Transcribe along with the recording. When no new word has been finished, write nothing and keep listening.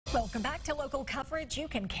Welcome back to local coverage you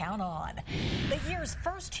can count on. The year's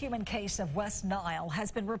first human case of West Nile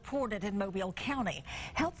has been reported in Mobile County.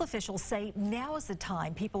 Health officials say now is the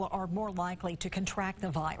time people are more likely to contract the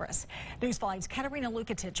virus. News 5's Katerina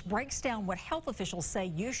Lukatich breaks down what health officials say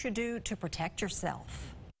you should do to protect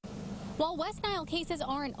yourself. While West Nile cases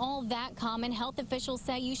aren't all that common, health officials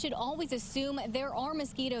say you should always assume there are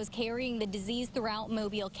mosquitoes carrying the disease throughout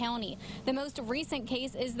Mobile County. The most recent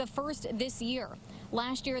case is the first this year.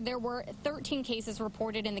 Last year, there were 13 cases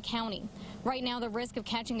reported in the county. Right now, the risk of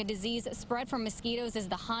catching a disease spread from mosquitoes is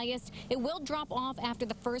the highest. It will drop off after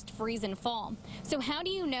the first freeze and fall. So how do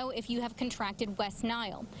you know if you have contracted West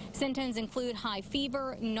Nile? Symptoms include high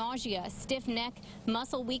fever, nausea, stiff neck,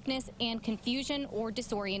 muscle weakness, and confusion or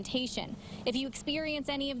disorientation. If you experience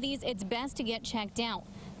any of these, it's best to get checked out.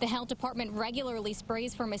 The health department regularly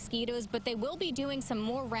sprays for mosquitoes, but they will be doing some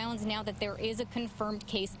more rounds now that there is a confirmed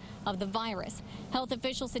case of the virus. Health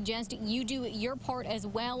officials suggest you do your part as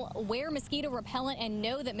well. Wear mosquito repellent and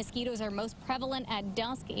know that mosquitoes are most prevalent at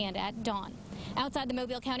dusk and at dawn. Outside the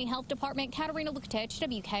Mobile County Health Department, Katerina Lukatich,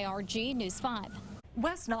 WKRG News 5.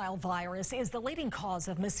 West Nile virus is the leading cause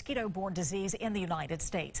of mosquito-borne disease in the United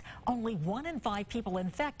States. Only 1 in 5 people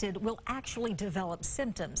infected will actually develop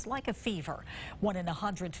symptoms like a fever. 1 in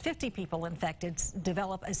 150 people infected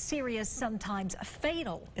develop a serious, sometimes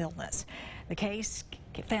fatal illness. The case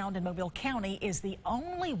found in Mobile County is the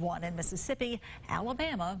only one in Mississippi,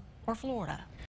 Alabama, or Florida.